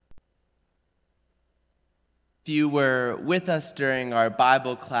If you were with us during our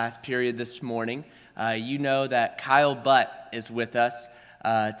Bible class period this morning, you know that Kyle Butt is with us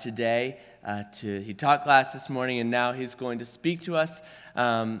today. He taught class this morning, and now he's going to speak to us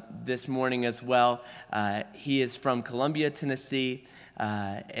this morning as well. He is from Columbia, Tennessee,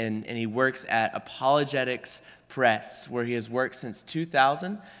 and he works at Apologetics Press, where he has worked since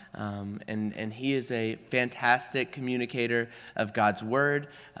 2000, and he is a fantastic communicator of God's Word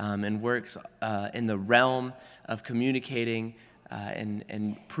and works in the realm of communicating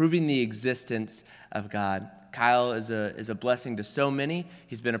and proving the existence of God. Kyle is a blessing to so many.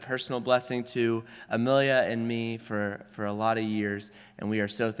 He's been a personal blessing to Amelia and me for a lot of years, and we are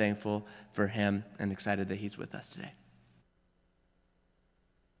so thankful for him and excited that he's with us today.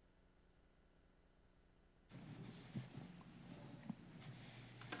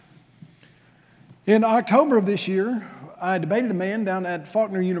 In October of this year, I debated a man down at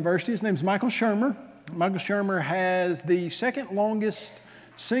Faulkner University. His name's Michael Shermer. Michael Shermer has the second longest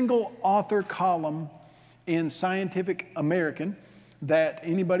single author column in Scientific American that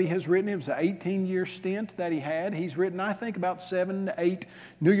anybody has written. It was an 18-year stint that he had. He's written, I think, about 7 to 8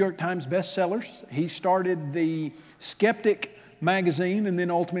 New York Times bestsellers. He started the Skeptic magazine and then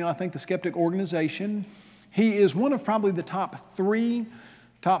ultimately, I think, the Skeptic organization. He is one of probably the top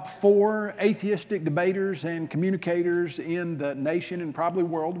 4 atheistic debaters and communicators in the nation and probably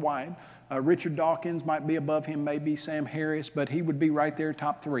worldwide. Richard Dawkins might be above him, maybe Sam Harris, but he would be right there,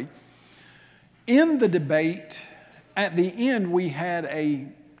 top 3. In the debate, at the end, we had a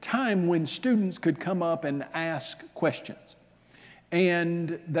time when students could come up and ask questions.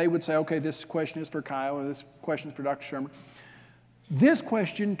 And they would say, okay, this question is for Kyle, or this question is for Dr. Shermer. This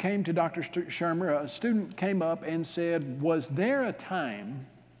question came to Dr. Shermer. A student came up and said, was there a time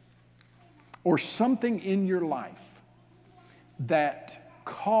or something in your life that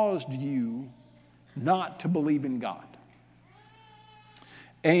caused you not to believe in God?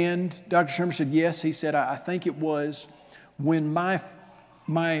 And Dr. Shermer said, yes. He said, I think it was when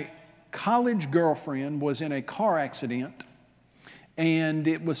my college girlfriend was in a car accident, and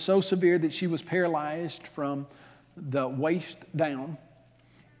it was so severe that she was paralyzed from the waist down.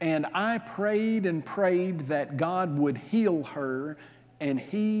 And I prayed and prayed that God would heal her, and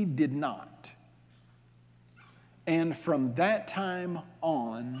He did not. And from that time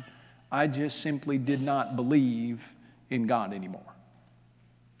on, I just simply did not believe in God anymore.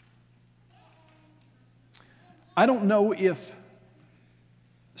 I don't know if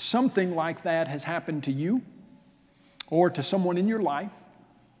something like that has happened to you or to someone in your life.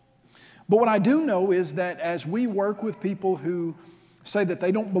 But what I do know is that as we work with people who say that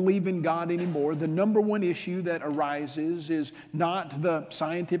they don't believe in God anymore, the number one issue that arises is not the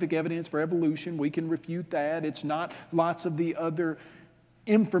scientific evidence for evolution. We can refute that. It's not lots of the other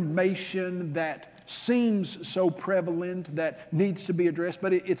information that seems so prevalent that needs to be addressed,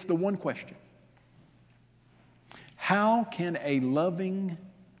 but it's the one question. How can a loving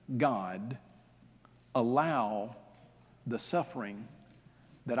God allow the suffering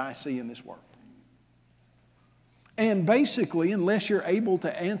that I see in this world? And basically, unless you're able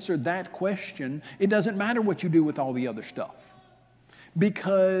to answer that question, it doesn't matter what you do with all the other stuff.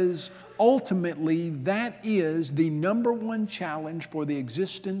 Because ultimately, that is the number one challenge for the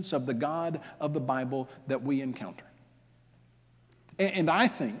existence of the God of the Bible that we encounter. And I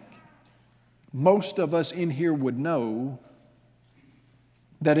think most of us in here would know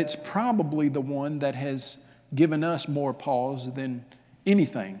that it's probably the one that has given us more pause than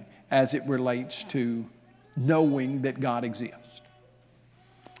anything as it relates to knowing that God exists.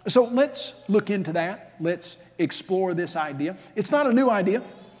 So let's look into that. Let's explore this idea. It's not a new idea.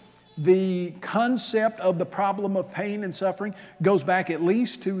 The concept of the problem of pain and suffering goes back at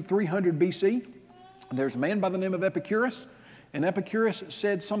least to 300 BC. There's a man by the name of Epicurus, and Epicurus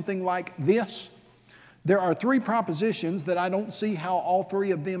said something like this: there are 3 propositions that I don't see how all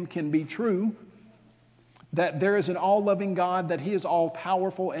 3 of them can be true. That there is an all-loving God, that He is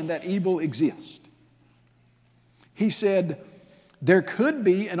all-powerful, and that evil exists. He said, there could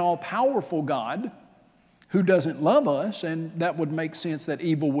be an all-powerful God who doesn't love us, and that would make sense that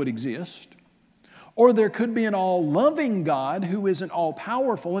evil would exist. Or there could be an all-loving God who isn't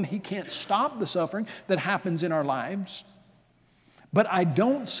all-powerful, and He can't stop the suffering that happens in our lives. But I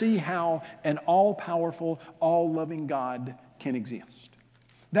don't see how an all-powerful, all-loving God can exist.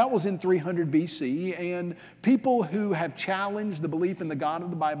 That was in 300 BC, and people who have challenged the belief in the God of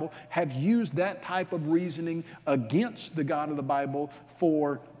the Bible have used that type of reasoning against the God of the Bible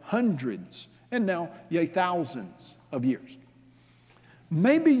for hundreds, and now, thousands of years.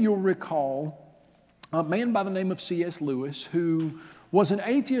 Maybe you'll recall a man by the name of C.S. Lewis, who was an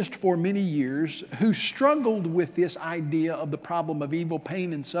atheist for many years who struggled with this idea of the problem of evil,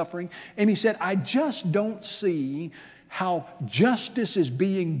 pain, and suffering. And he said, I just don't see how justice is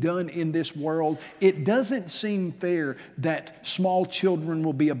being done in this world. It doesn't seem fair that small children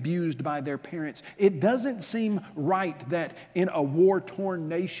will be abused by their parents. It doesn't seem right that in a war-torn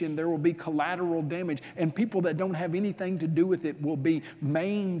nation there will be collateral damage and people that don't have anything to do with it will be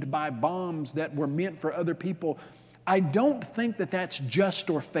maimed by bombs that were meant for other people. I don't think that that's just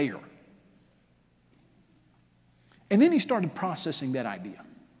or fair. And then he started processing that idea.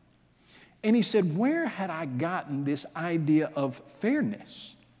 And he said, where had I gotten this idea of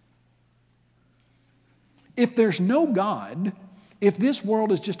fairness? If there's no God, if this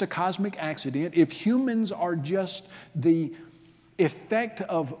world is just a cosmic accident, if humans are just the effect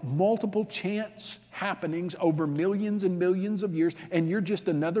of multiple chance happenings over millions and millions of years, and you're just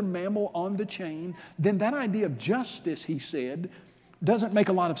another mammal on the chain, then that idea of justice, he said, doesn't make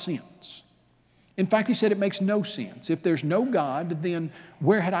a lot of sense. In fact, he said it makes no sense. If there's no God, then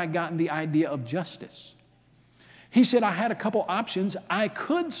where had I gotten the idea of justice? He said I had a couple options. I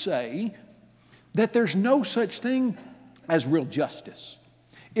could say that there's no such thing as real justice.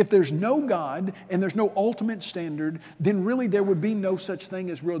 If there's no God and there's no ultimate standard, then really there would be no such thing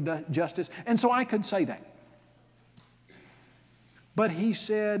as real justice. And so I could say that. But he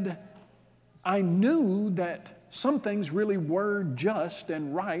said, I knew that some things really were just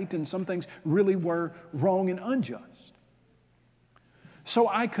and right, and some things really were wrong and unjust. So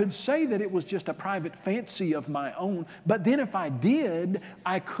I could say that it was just a private fancy of my own, but then if I did,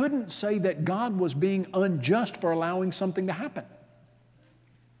 I couldn't say that God was being unjust for allowing something to happen.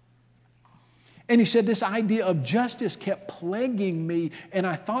 And he said this idea of justice kept plaguing me, and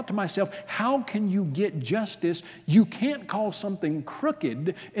I thought to myself, how can you get justice? You can't call something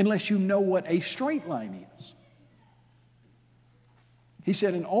crooked unless you know what a straight line is. He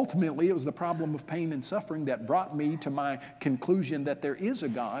said, and ultimately it was the problem of pain and suffering that brought me to my conclusion that there is a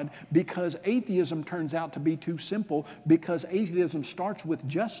God, because atheism turns out to be too simple, because atheism starts with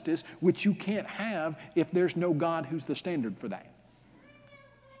justice, which you can't have if there's no God who's the standard for that.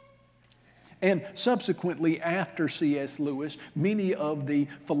 And subsequently, after C.S. Lewis, many of the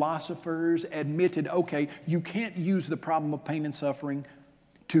philosophers admitted, okay, you can't use the problem of pain and suffering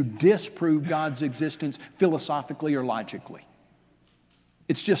to disprove God's existence philosophically or logically.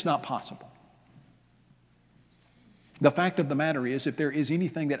 It's just not possible. The fact of the matter is, if there is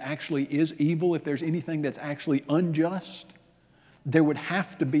anything that actually is evil, if there's anything that's actually unjust, there would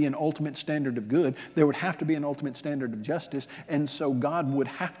have to be an ultimate standard of good. There would have to be an ultimate standard of justice, and so God would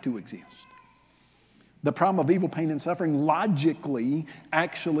have to exist. The problem of evil, pain, and suffering logically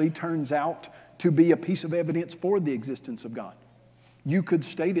actually turns out to be a piece of evidence for the existence of God. You could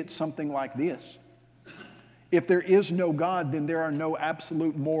state it something like this. If there is no God, then there are no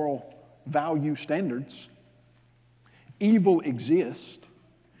absolute moral value standards. Evil exists.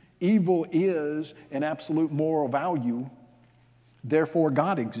 Evil is an absolute moral value. Therefore,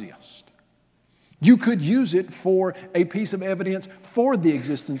 God exists. You could use it for a piece of evidence for the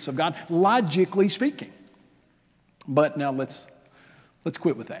existence of God, logically speaking. But now let's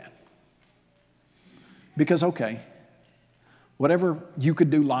quit with that. Because, okay, whatever you could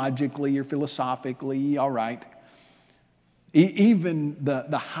do logically or philosophically, all right. Even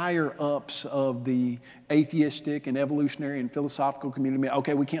the higher ups of the atheistic and evolutionary and philosophical community,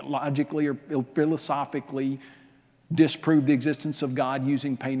 okay, we can't logically or philosophically disprove the existence of God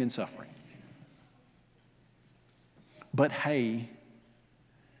using pain and suffering. But hey,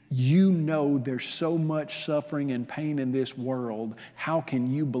 you know there's so much suffering and pain in this world. How can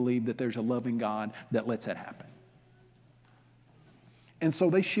you believe that there's a loving God that lets that happen? And so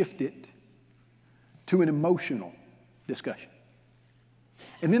they shift it to an emotional discussion.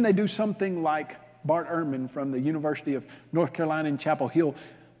 And then they do something like Bart Ehrman from the University of North Carolina in Chapel Hill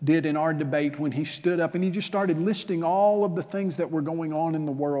did in our debate when he stood up and he just started listing all of the things that were going on in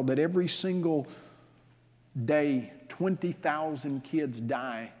the world, that every single day 20,000 kids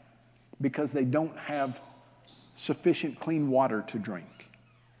die because they don't have sufficient clean water to drink.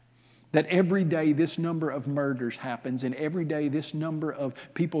 That every day this number of murders happens, and every day this number of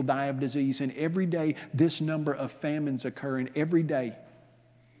people die of disease, and every day this number of famines occur, and every day.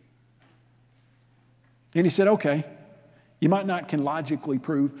 And he said, okay, you might not can logically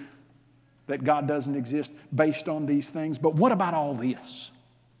prove that God doesn't exist based on these things, but what about all this?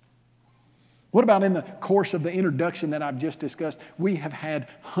 What about in the course of the introduction that I've just discussed, we have had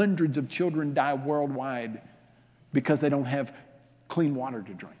hundreds of children die worldwide because they don't have clean water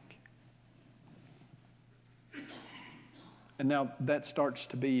to drink. And now that starts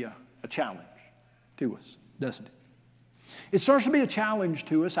to be a challenge to us, doesn't it? It starts to be a challenge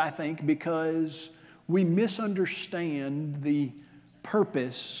to us, I think, because we misunderstand the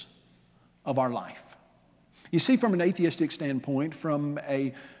purpose of our life. You see, from an atheistic standpoint, from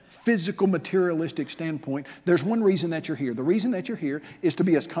a physical, materialistic standpoint, there's one reason that you're here. The reason that you're here is to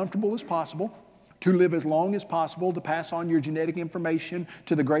be as comfortable as possible, to live as long as possible, to pass on your genetic information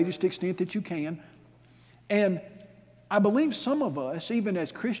to the greatest extent that you can. And I believe some of us, even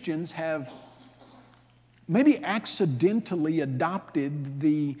as Christians, have maybe accidentally adopted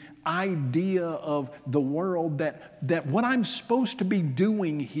the idea of the world that what I'm supposed to be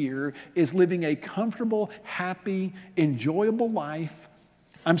doing here is living a comfortable, happy, enjoyable life.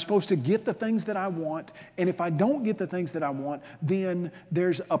 I'm supposed to get the things that I want, and if I don't get the things that I want, then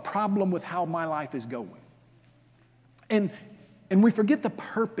there's a problem with how my life is going. And we forget the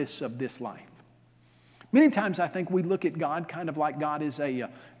purpose of this life. Many times I think we look at God kind of like God is a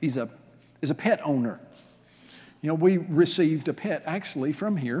pet owner. You know, we received a pet actually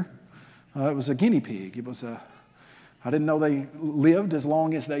from here. It was a guinea pig. I didn't know they lived as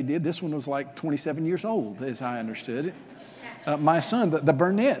long as they did. This one was like 27 years old, as I understood it. My son, the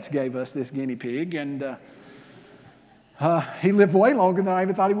Burnett's, gave us this guinea pig, and he lived way longer than I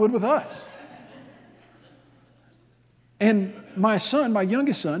even thought he would with us. And my son, my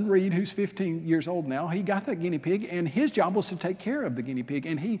youngest son, Reed, who's 15 years old now, he got that guinea pig, and his job was to take care of the guinea pig,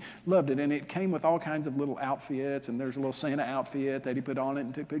 and he loved it. And it came with all kinds of little outfits, and there's a little Santa outfit that he put on it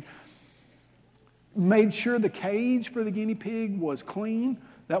and took pictures. Made sure the cage for the guinea pig was clean.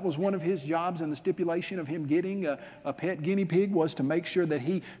 That was one of his jobs, and the stipulation of him getting a pet guinea pig was to make sure that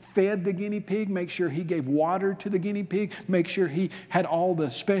he fed the guinea pig, make sure he gave water to the guinea pig, make sure he had all the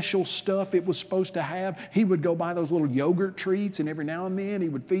special stuff it was supposed to have. He would go buy those little yogurt treats, and every now and then he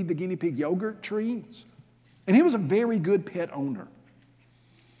would feed the guinea pig yogurt treats. And he was a very good pet owner.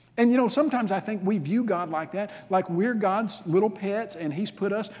 And you know, sometimes I think we view God like that, like we're God's little pets and He's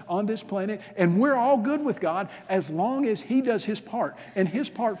put us on this planet and we're all good with God as long as He does His part. And His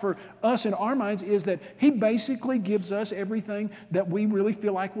part for us in our minds is that He basically gives us everything that we really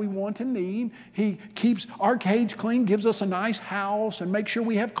feel like we want and need. He keeps our cage clean, gives us a nice house and makes sure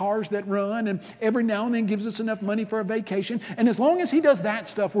we have cars that run, and every now and then gives us enough money for a vacation. And as long as He does that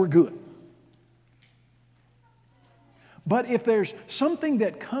stuff, we're good. But if there's something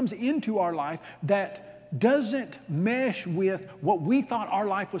that comes into our life that doesn't mesh with what we thought our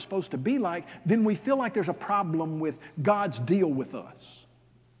life was supposed to be like, then we feel like there's a problem with God's deal with us.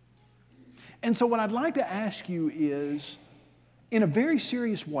 And so what I'd like to ask you is, in a very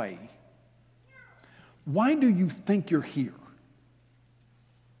serious way, why do you think you're here?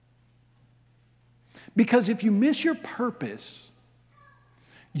 Because if you miss your purpose,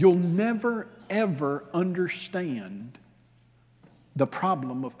 you'll never, ever understand the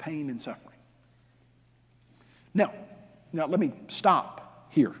problem of pain and suffering. Now let me stop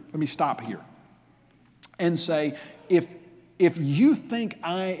here. Let me stop here and say, if you think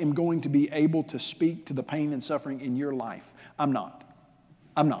I am going to be able to speak to the pain and suffering in your life, I'm not.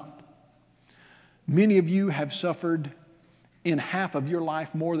 I'm not. Many of you have suffered in half of your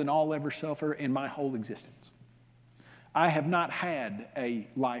life more than I'll ever suffer in my whole existence. I have not had a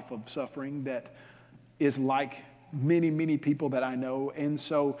life of suffering that is like many, many people that I know. And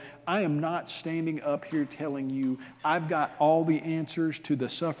so I am not standing up here telling you I've got all the answers to the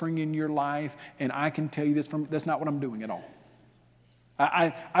suffering in your life and I can tell you this that's not what I'm doing at all.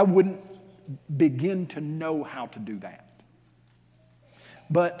 I wouldn't begin to know how to do that.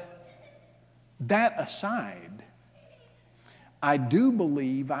 But that aside, I do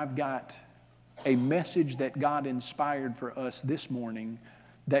believe I've got a message that God inspired for us this morning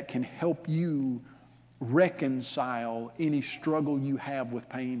that can help you reconcile any struggle you have with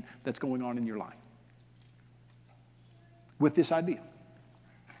pain that's going on in your life. With this idea.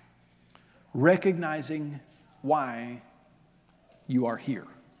 Recognizing why you are here.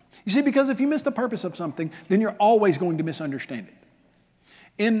 You see, because if you miss the purpose of something, then you're always going to misunderstand it.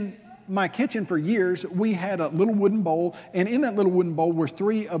 In my kitchen for years, we had a little wooden bowl, and in that little wooden bowl were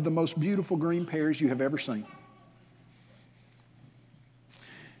 3 of the most beautiful green pears you have ever seen.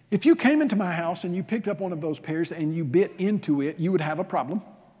 If you came into my house and you picked up one of those pears and you bit into it, you would have a problem.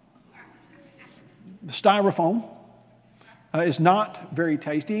 The styrofoam is not very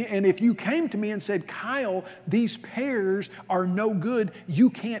tasty. And if you came to me and said, Kyle, these pears are no good, you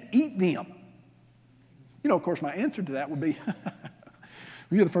can't eat them. You know, of course, my answer to that would be,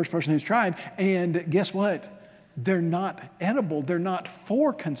 you're the first person who's tried. And guess what? They're not edible. They're not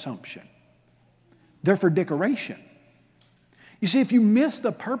for consumption. They're for decoration. You see, if you miss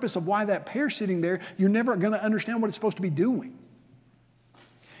the purpose of why that pear's sitting there, you're never going to understand what it's supposed to be doing.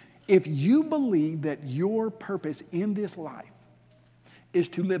 If you believe that your purpose in this life is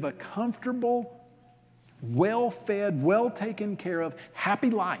to live a comfortable, well-fed, well-taken care of, happy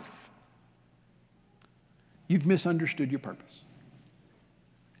life, you've misunderstood your purpose.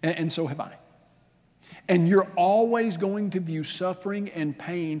 And so have I. And you're always going to view suffering and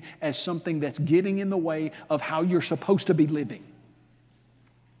pain as something that's getting in the way of how you're supposed to be living.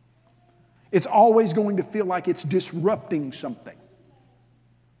 It's always going to feel like it's disrupting something.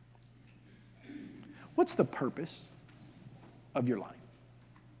 What's the purpose of your life?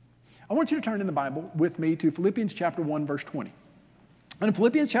 I want you to turn in the Bible with me to Philippians chapter 1, verse 20. And in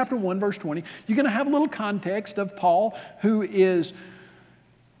Philippians chapter 1, verse 20, you're going to have a little context of Paul, who is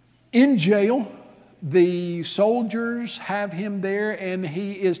in jail. The soldiers have him there, and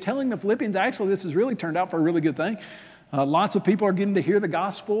he is telling the Philippians, actually, this has really turned out for a really good thing. Lots of people are getting to hear the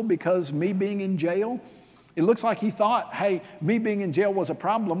gospel because me being in jail, it looks like he thought, hey, me being in jail was a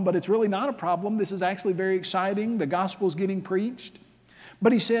problem, but it's really not a problem. This is actually very exciting. The gospel's getting preached.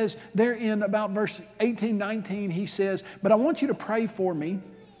 But he says there in about verse 18, 19, he says, but I want you to pray for me.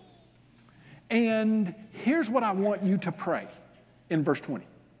 And here's what I want you to pray in verse 20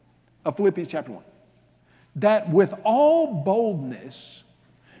 of Philippians chapter 1. That with all boldness,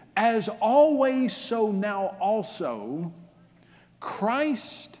 as always so now also,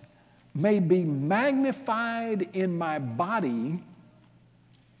 Christ may be magnified in my body,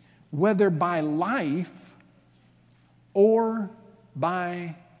 whether by life or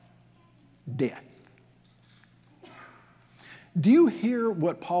by death. Do you hear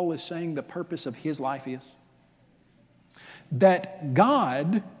what Paul is saying the purpose of his life is? That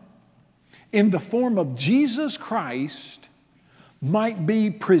God, in the form of Jesus Christ, might be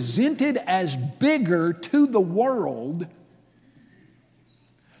presented as bigger to the world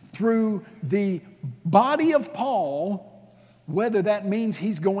through the body of Paul, whether that means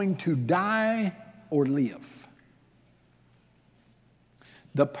he's going to die or live.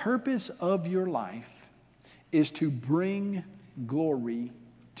 The purpose of your life is to bring glory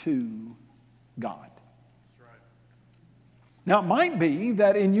to God. Now, it might be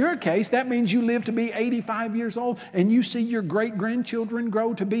that in your case, that means you live to be 85 years old and you see your great-grandchildren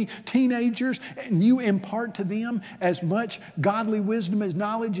grow to be teenagers and you impart to them as much godly wisdom as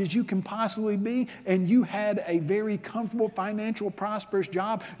knowledge as you can possibly be, and you had a very comfortable, financial, prosperous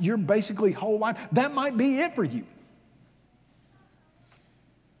job your basically whole life. That might be it for you.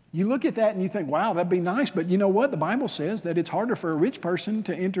 You look at that and you think, wow, that'd be nice, but you know what? The Bible says that it's harder for a rich person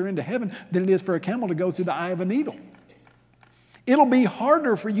to enter into heaven than it is for a camel to go through the eye of a needle. It'll be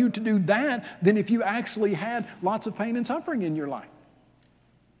harder for you to do that than if you actually had lots of pain and suffering in your life.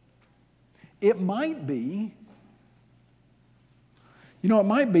 It might be, it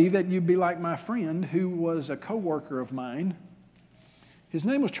might be that you'd be like my friend who was a coworker of mine. His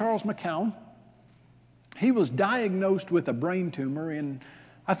name was Charles McCown. He was diagnosed with a brain tumor in,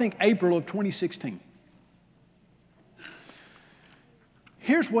 I think, April of 2016.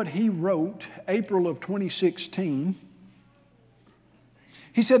 Here's what he wrote, April of 2016.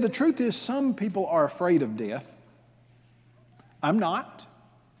 He said, the truth is some people are afraid of death. I'm not.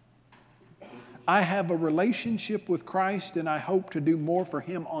 I have a relationship with Christ and I hope to do more for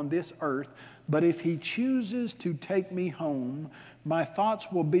Him on this earth. But if He chooses to take me home, my thoughts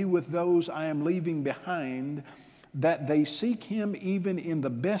will be with those I am leaving behind, that they seek Him even in the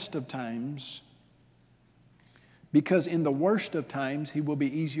best of times, because in the worst of times He will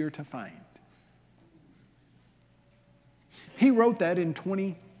be easier to find. He wrote that in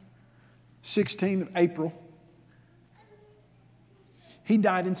 2016, April. He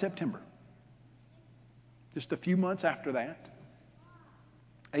died in September. Just a few months after that.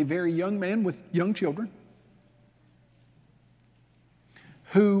 A very young man with young children,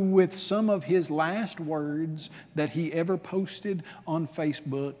 who with some of his last words that he ever posted on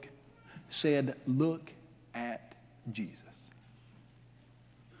Facebook said, "Look at Jesus."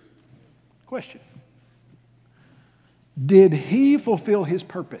 Question. Did he fulfill his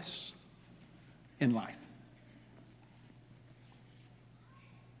purpose in life?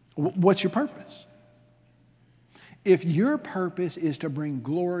 What's your purpose? If your purpose is to bring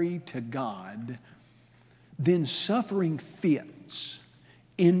glory to God, then suffering fits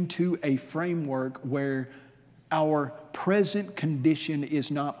into a framework where our present condition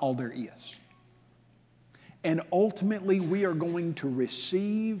is not all there is. And ultimately, we are going to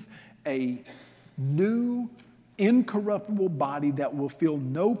receive a new, incorruptible body that will feel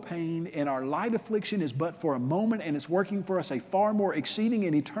no pain, and our light affliction is but for a moment, and it's working for us a far more exceeding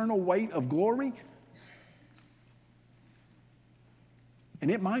and eternal weight of glory. And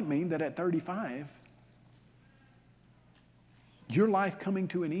it might mean that at 35, your life coming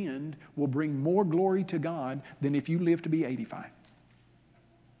to an end will bring more glory to God than if you live to be 85.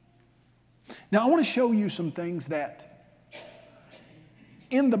 Now, I want to show you some things that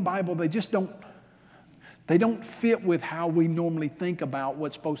in the Bible, they don't fit with how we normally think about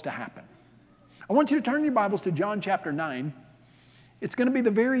what's supposed to happen. I want you to turn your Bibles to John chapter 9. It's going to be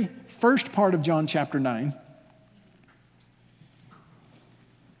the very first part of John chapter 9.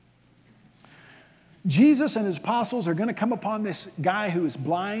 Jesus and his apostles are going to come upon this guy who is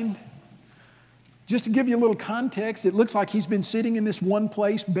blind. Just to give you a little context, it looks like he's been sitting in this one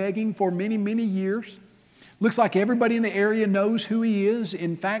place begging for many, many years. Looks like everybody in the area knows who he is.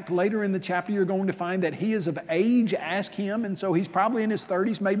 In fact, later in the chapter, you're going to find that he is of age. Ask him, and so he's probably in his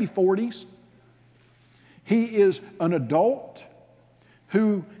 30s, maybe 40s. He is an adult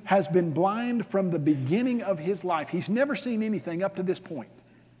who has been blind from the beginning of his life. He's never seen anything up to this point.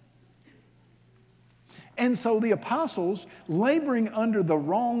 And so the apostles, laboring under the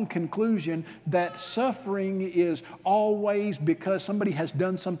wrong conclusion that suffering is always because somebody has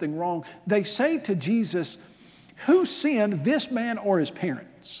done something wrong, they say to Jesus, who sinned, this man or his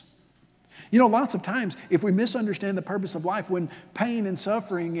parents? You know, lots of times, if we misunderstand the purpose of life, when pain and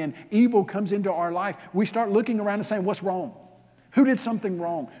suffering and evil comes into our life, we start looking around and saying, what's wrong? Who did something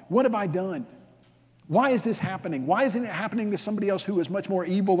wrong? What have I done? Why is this happening? Why isn't it happening to somebody else who is much more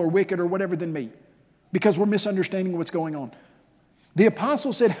evil or wicked or whatever than me? Because we're misunderstanding what's going on. The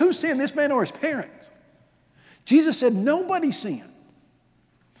apostle said, who sinned, this man or his parents? Jesus said, nobody sinned.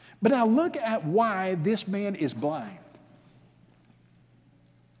 But now look at why this man is blind.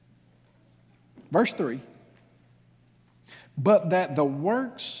 Verse 3, but that the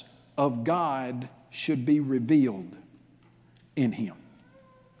works of God should be revealed in him.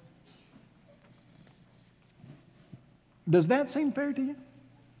 Does that seem fair to you?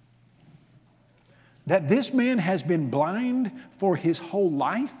 That this man has been blind for his whole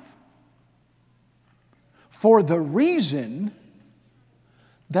life for the reason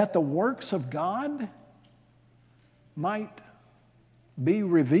that the works of God might be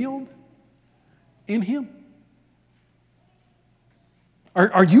revealed in him.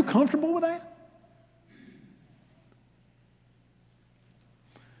 Are you comfortable with that?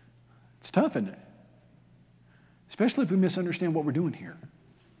 It's tough, isn't it? Especially if we misunderstand what we're doing here.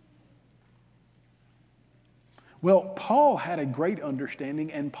 Well, Paul had a great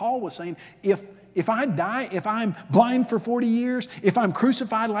understanding, and Paul was saying, if I die, if I'm blind for 40 years, if I'm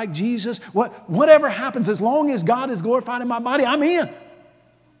crucified like Jesus, whatever happens, as long as God is glorified in my body, I'm in.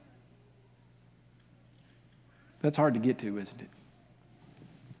 That's hard to get to, isn't it?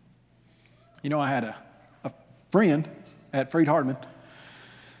 You know, I had a friend at Freed Hardman.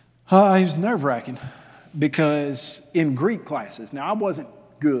 He was nerve-wracking because in Greek classes, now I wasn't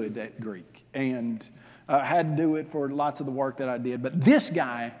good at Greek, and had to do it for lots of the work that I did. But this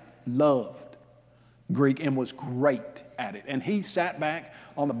guy loved Greek and was great at it. And he sat back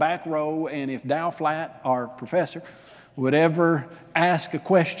on the back row, and if Dow Flatt, our professor, would ever ask a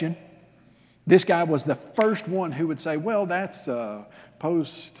question, this guy was the first one who would say, well, that's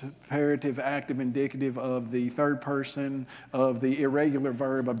post-imperative active indicative of the third person of the irregular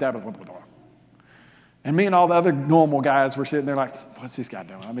verb of blah, blah, blah, blah. And me and all the other normal guys were sitting there like, what's this guy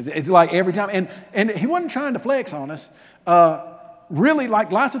doing? I mean, it's like every time. And he wasn't trying to flex on us. Really,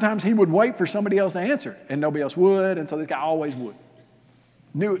 like lots of times he would wait for somebody else to answer, and nobody else would, and so this guy always would.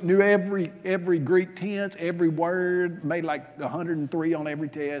 Knew every Greek tense, every word, made like 103 on every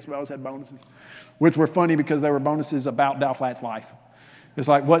test. We always had bonuses, which were funny because they were bonuses about Dow Flatt's life. It's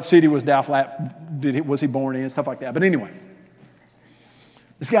like, what city was Dow Flatt, was he born in, stuff like that. But anyway,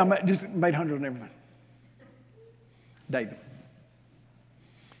 this guy just made 100 on everything. David.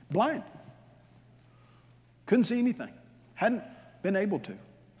 Blind. Couldn't see anything. Hadn't been able to.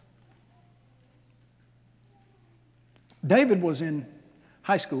 David was in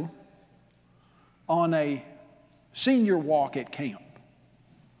high school on a senior walk at camp.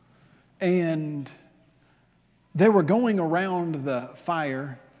 And they were going around the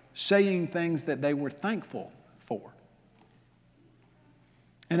fire saying things that they were thankful for.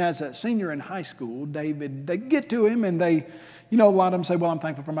 And as a senior in high school, David, they get to him and they, a lot of them say, well, I'm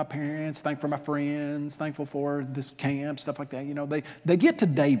thankful for my parents, thankful for my friends, thankful for this camp, stuff like that. They get to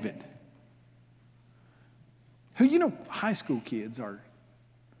David, who, high school kids are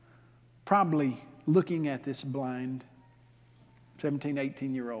probably looking at this blind 17,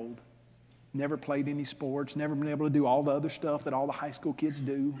 18-year-old, never played any sports, never been able to do all the other stuff that all the high school kids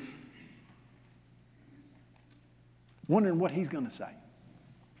do, wondering what he's going to say.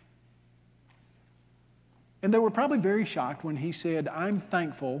 And they were probably very shocked when he said, I'm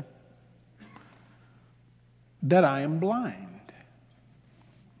thankful that I am blind.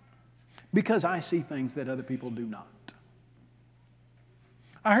 because I see things that other people do not.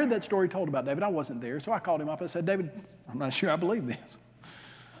 I heard that story told about David. I wasn't there, so I called him up. I said, David, I'm not sure I believe this.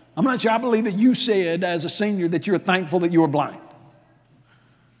 I'm not sure I believe that you said as a senior that you're thankful that you were blind.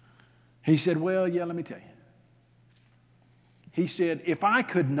 He said, well, yeah, let me tell you. He said, if I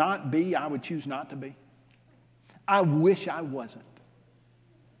could not be, I would choose not to be. I wish I wasn't.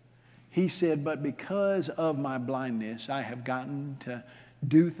 He said, but because of my blindness, I have gotten to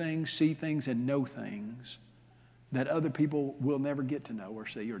do things, see things, and know things that other people will never get to know or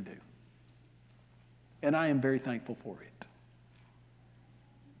see or do. And I am very thankful for it.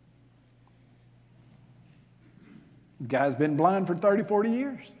 The guy's been blind for 30, 40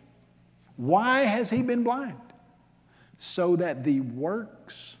 years. Why has he been blind? So that the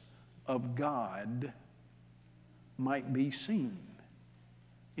works of God might be seen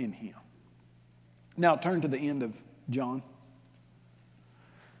in him. Now turn to the end of John.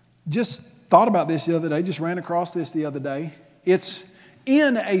 Just thought about this the other day, just ran across this the other day. It's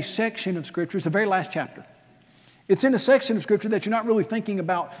in a section of Scripture, it's the very last chapter. It's in a section of Scripture that you're not really thinking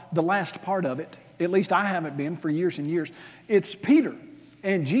about the last part of it. At least I haven't been for years and years. It's Peter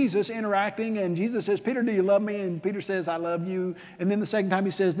and Jesus interacting, and Jesus says, Peter, do you love me? And Peter says, I love you. And then the second time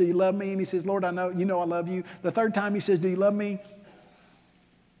he says, do you love me? And he says, Lord, I know I love you. The third time he says, do you love me?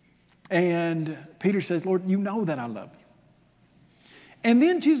 And Peter says, Lord, you know that I love you. And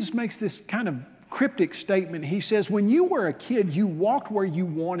then Jesus makes this kind of cryptic statement. He says, when you were a kid, you walked where you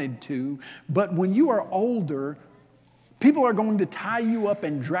wanted to, but when you are older, people are going to tie you up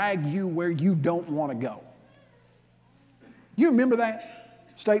and drag you where you don't want to go. You remember that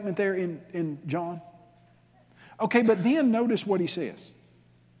statement there in John? Okay, but then notice what he says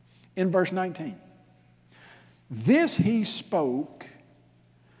in verse 19. This he spoke,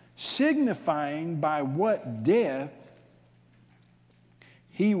 signifying by what death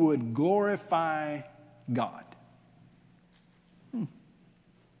he would glorify God.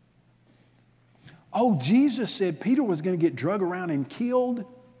 Oh, Jesus said Peter was going to get drug around and killed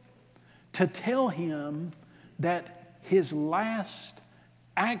to tell him that his last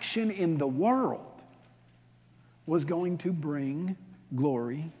action in the world was going to bring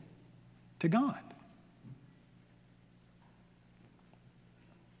glory to God.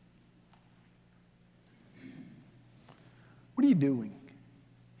 What are you doing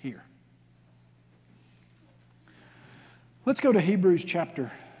here? Let's go to Hebrews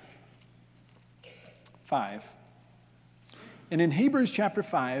chapter 5. And in Hebrews chapter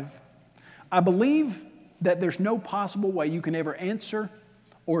 5, I believe that there's no possible way you can ever answer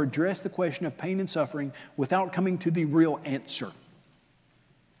or address the question of pain and suffering without coming to the real answer.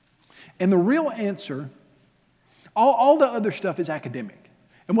 And the real answer, all the other stuff is academic.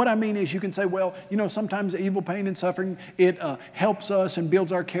 And what I mean is you can say, well, sometimes evil, pain, and suffering, it helps us and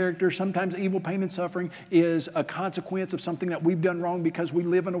builds our character. Sometimes evil, pain, and suffering is a consequence of something that we've done wrong because we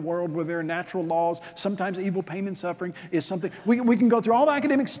live in a world where there are natural laws. Sometimes evil, pain, and suffering is something, we can go through all the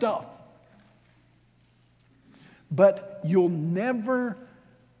academic stuff. But you'll never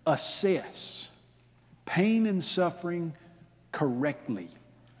assess pain and suffering correctly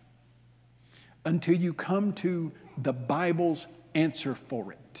until you come to the Bible's answer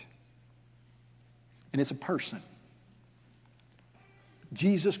for it. And it's a person.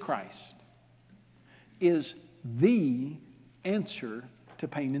 Jesus Christ is the answer to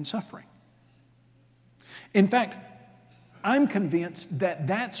pain and suffering. In fact, I'm convinced that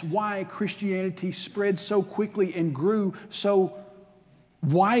that's why Christianity spread so quickly and grew so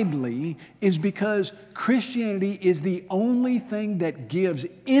widely, is because Christianity is the only thing that gives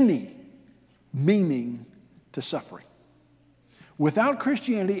any meaning to suffering. Without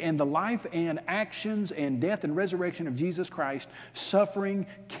Christianity and the life and actions and death and resurrection of Jesus Christ, suffering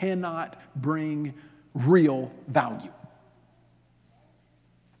cannot bring real value.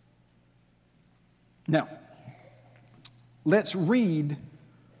 Now, let's read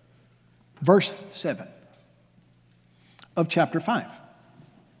verse 7 of chapter 5.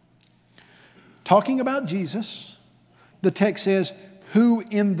 Talking about Jesus, the text says, who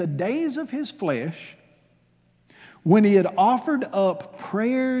in the days of his flesh, when he had offered up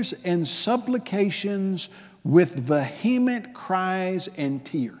prayers and supplications with vehement cries and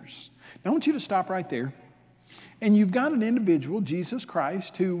tears. Now I want you to stop right there. And you've got an individual, Jesus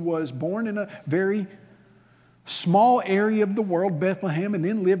Christ, who was born in a very small area of the world, Bethlehem, and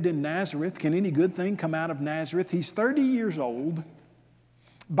then lived in Nazareth. Can any good thing come out of Nazareth? He's 30 years old.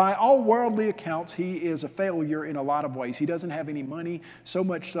 By all worldly accounts, he is a failure in a lot of ways. He doesn't have any money, so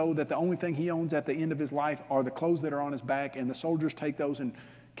much so that the only thing he owns at the end of his life are the clothes that are on his back, and the soldiers take those and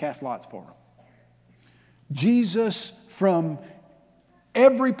cast lots for him. Jesus, from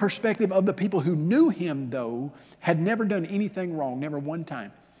Every perspective of the people who knew him, though, had never done anything wrong, never one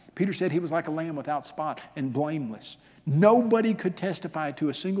time. Peter said he was like a lamb without spot and blameless. Nobody could testify to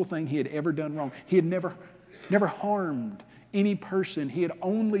a single thing he had ever done wrong. He had never harmed any person. He had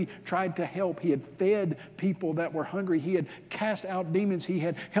only tried to help. He had fed people that were hungry. He had cast out demons. He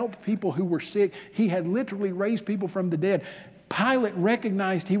had helped people who were sick. He had literally raised people from the dead. Pilate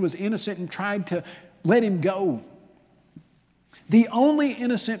recognized he was innocent and tried to let him go. The only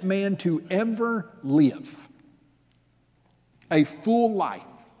innocent man to ever live a full life.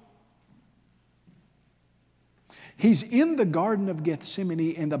 He's in the Garden of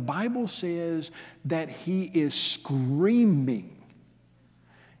Gethsemane, and the Bible says that he is screaming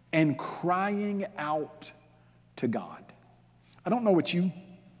and crying out to God. I don't know what you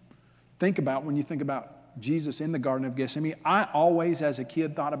think about when you think about Jesus in the Garden of Gethsemane. I always, as a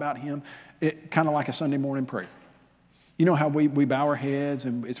kid, thought about him kind of like a Sunday morning prayer. You know how we bow our heads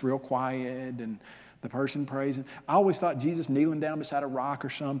and it's real quiet and the person prays. And I always thought Jesus kneeling down beside a rock or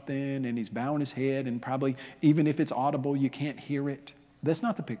something and he's bowing his head, and probably even if it's audible, you can't hear it. That's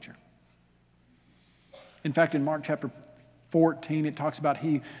not the picture. In fact, in Mark chapter 14, it talks about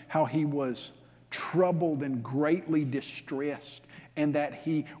how he was troubled and greatly distressed, and that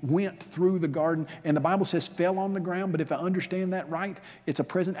he went through the garden, and the Bible says fell on the ground, but if I understand that right, it's a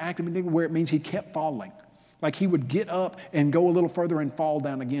present active indicative where it means he kept falling. Like he would get up and go a little further and fall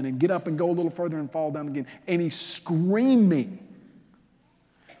down again, and get up and go a little further and fall down again. And he's screaming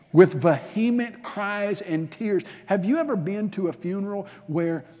with vehement cries and tears. Have you ever been to a funeral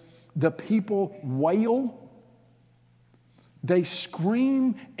where the people wail? They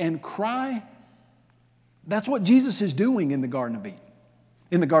scream and cry. That's what Jesus is doing in the Garden of Eden,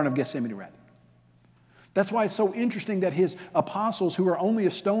 in the Garden of Gethsemane rather. That's why it's so interesting that his apostles, who are only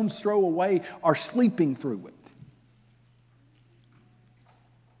a stone's throw away, are sleeping through it.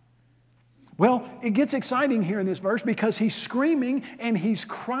 Well, it gets exciting here in this verse because he's screaming and he's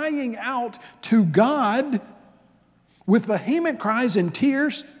crying out to God with vehement cries and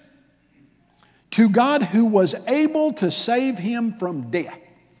tears, to God who was able to save him from death.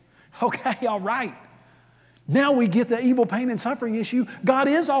 Okay, all right. Now we get the evil, pain, and suffering issue. God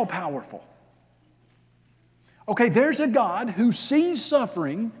is all powerful. Okay, there's a God who sees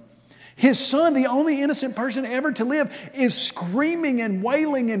suffering. His son, the only innocent person ever to live, is screaming and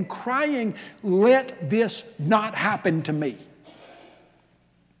wailing and crying, "Let this not happen to me."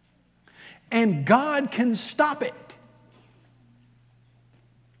 And God can stop it.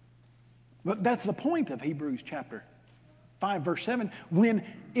 But that's the point of Hebrews chapter 5, verse 7, when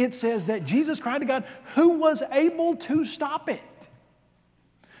it says that Jesus cried to God, who was able to stop it.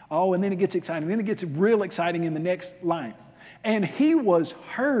 Oh, and then it gets exciting. Then it gets real exciting in the next line. And he was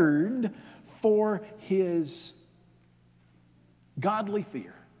heard for his godly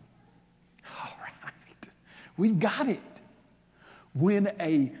fear. All right. We've got it. When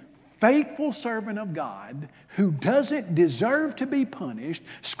a faithful servant of God who doesn't deserve to be punished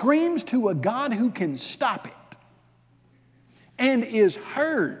screams to a God who can stop it and is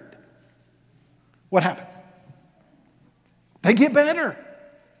heard, what happens? They get better.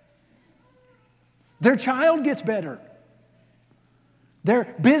 Their child gets better.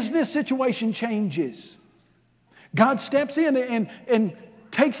 Their business situation changes. God steps in and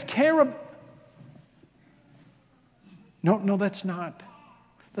takes care of. No, that's not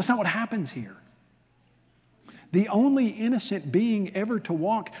what happens here. The only innocent being ever to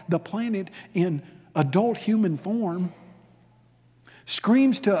walk the planet in adult human form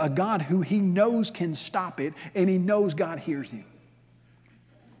screams to a God who he knows can stop it, and he knows God hears him.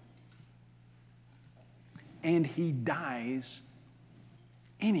 And he dies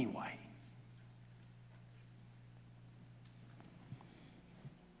anyway.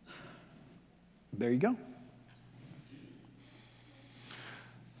 There you go.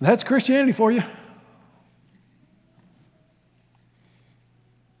 That's Christianity for you.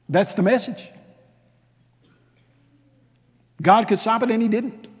 That's the message. God could stop it and he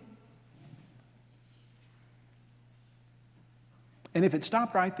didn't. And if it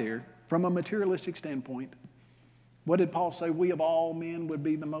stopped right there, from a materialistic standpoint, what did Paul say? We of all men would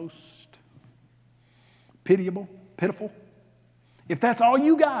be the most pitiable, pitiful. If that's all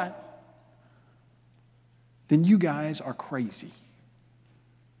you got, then you guys are crazy.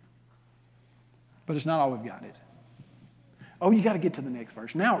 But it's not all we've got, is it? Oh, you got to get to the next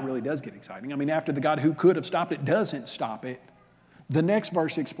verse. Now it really does get exciting. I mean, after the God who could have stopped it doesn't stop it, the next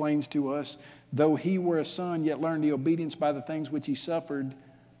verse explains to us, though he were a son, yet learned the obedience by the things which he suffered.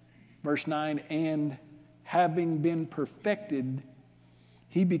 Verse 9, and having been perfected,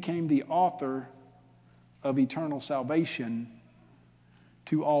 he became the author of eternal salvation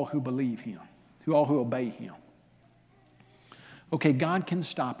to all who believe Him, to all who obey Him. Okay, God can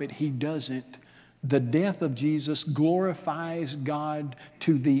stop it. He doesn't. The death of Jesus glorifies God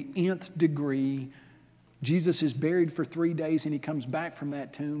to the nth degree. Jesus is buried for 3 days and He comes back from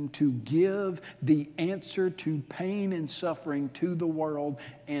that tomb to give the answer to pain and suffering to the world.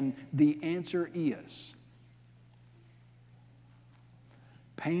 And the answer is,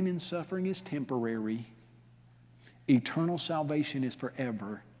 pain and suffering is temporary. Eternal salvation is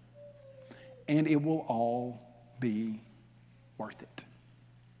forever. And it will all be worth it.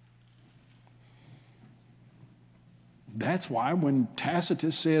 That's why when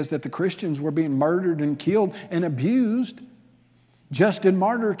Tacitus says that the Christians were being murdered and killed and abused, Justin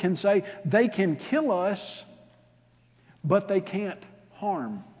Martyr can say, they can kill us, but they can't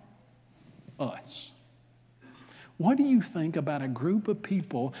harm us. What do you think about a group of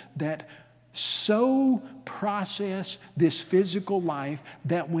people that so process this physical life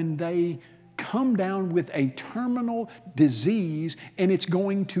that when they come down with a terminal disease and it's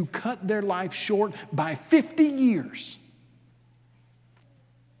going to cut their life short by 50 years,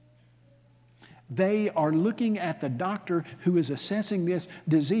 they are looking at the doctor who is assessing this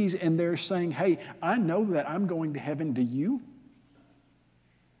disease and they're saying, hey, I know that I'm going to heaven. Do you?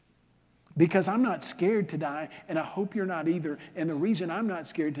 Because I'm not scared to die, and I hope you're not either. And the reason I'm not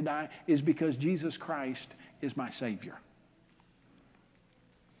scared to die is because Jesus Christ is my Savior.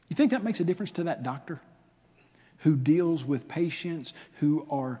 You think that makes a difference to that doctor who deals with patients who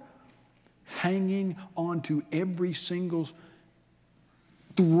are hanging on to every single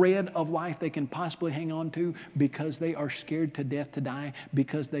thread of life they can possibly hang on to because they are scared to death to die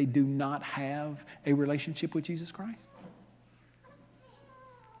because they do not have a relationship with Jesus Christ?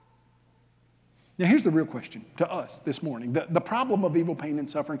 Now, here's the real question to us this morning. The problem of evil, pain, and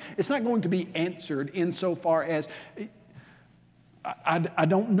suffering, it's not going to be answered insofar as I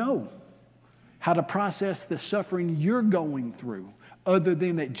don't know how to process the suffering you're going through other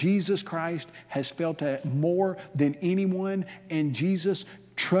than that Jesus Christ has felt it more than anyone, and Jesus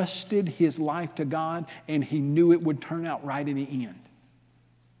trusted His life to God, and He knew it would turn out right in the end.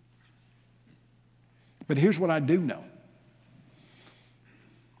 But here's what I do know.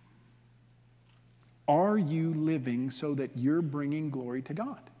 Are you living so that you're bringing glory to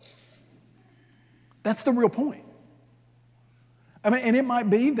God? That's the real point. I mean, and it might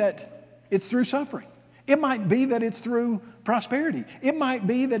be that it's through suffering. It might be that it's through prosperity. It might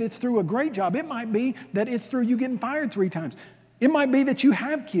be that it's through a great job. It might be that it's through you getting fired 3 times. It might be that you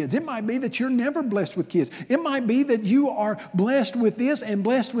have kids. It might be that you're never blessed with kids. It might be that you are blessed with this and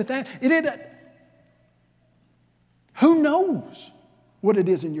blessed with that. Who knows what it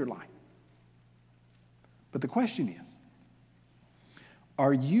is in your life? But the question is,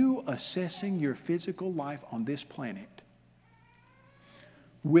 are you assessing your physical life on this planet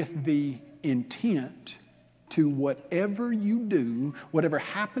with the intent to whatever you do, whatever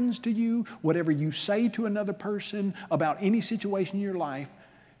happens to you, whatever you say to another person about any situation in your life,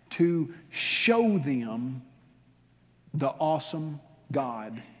 to show them the awesome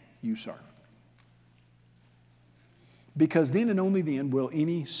God you serve? Because then and only then will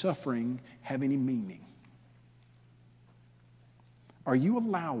any suffering have any meaning. Are you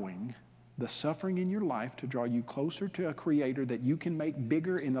allowing the suffering in your life to draw you closer to a Creator that you can make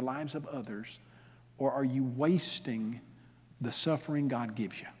bigger in the lives of others? Or are you wasting the suffering God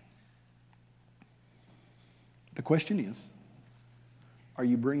gives you? The question is, are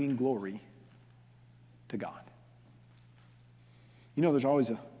you bringing glory to God? You know, there's always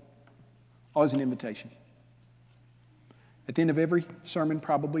an invitation. At the end of every sermon,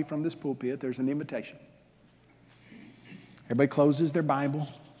 probably from this pulpit, there's an invitation. Everybody closes their Bible.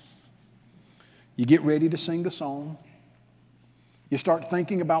 You get ready to sing the song. You start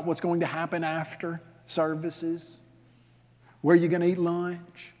thinking about what's going to happen after services, where you're going to eat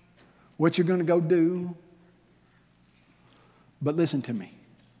lunch, what you're going to go do. But listen to me.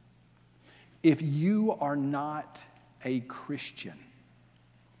 If you are not a Christian,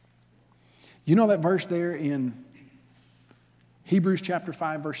 you know that verse there in Hebrews chapter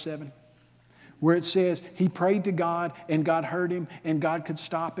 5, verse 7? Where it says he prayed to God and God heard him and God could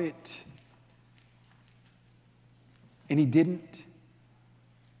stop it. And He didn't.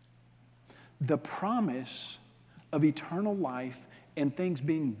 The promise of eternal life and things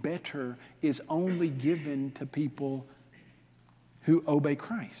being better is only given to people who obey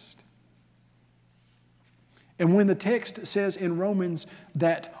Christ. And when the text says in Romans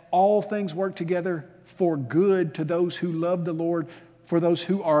that all things work together for good to those who love the Lord, for those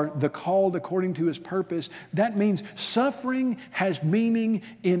who are the called according to His purpose, that means suffering has meaning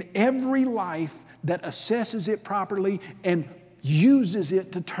in every life that assesses it properly and uses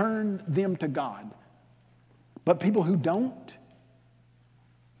it to turn them to God. But people who don't,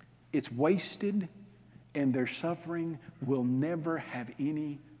 it's wasted, and their suffering will never have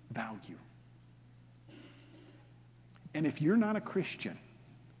any value. And if you're not a Christian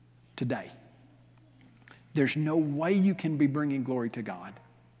today, there's no way you can be bringing glory to God.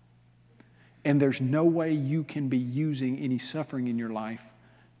 And there's no way you can be using any suffering in your life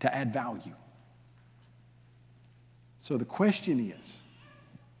to add value. So the question is,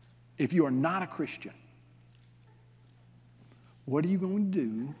 if you are not a Christian, what are you going to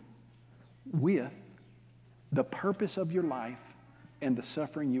do with the purpose of your life and the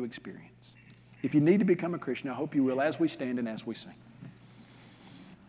suffering you experience? If you need to become a Christian, I hope you will as we stand and as we sing.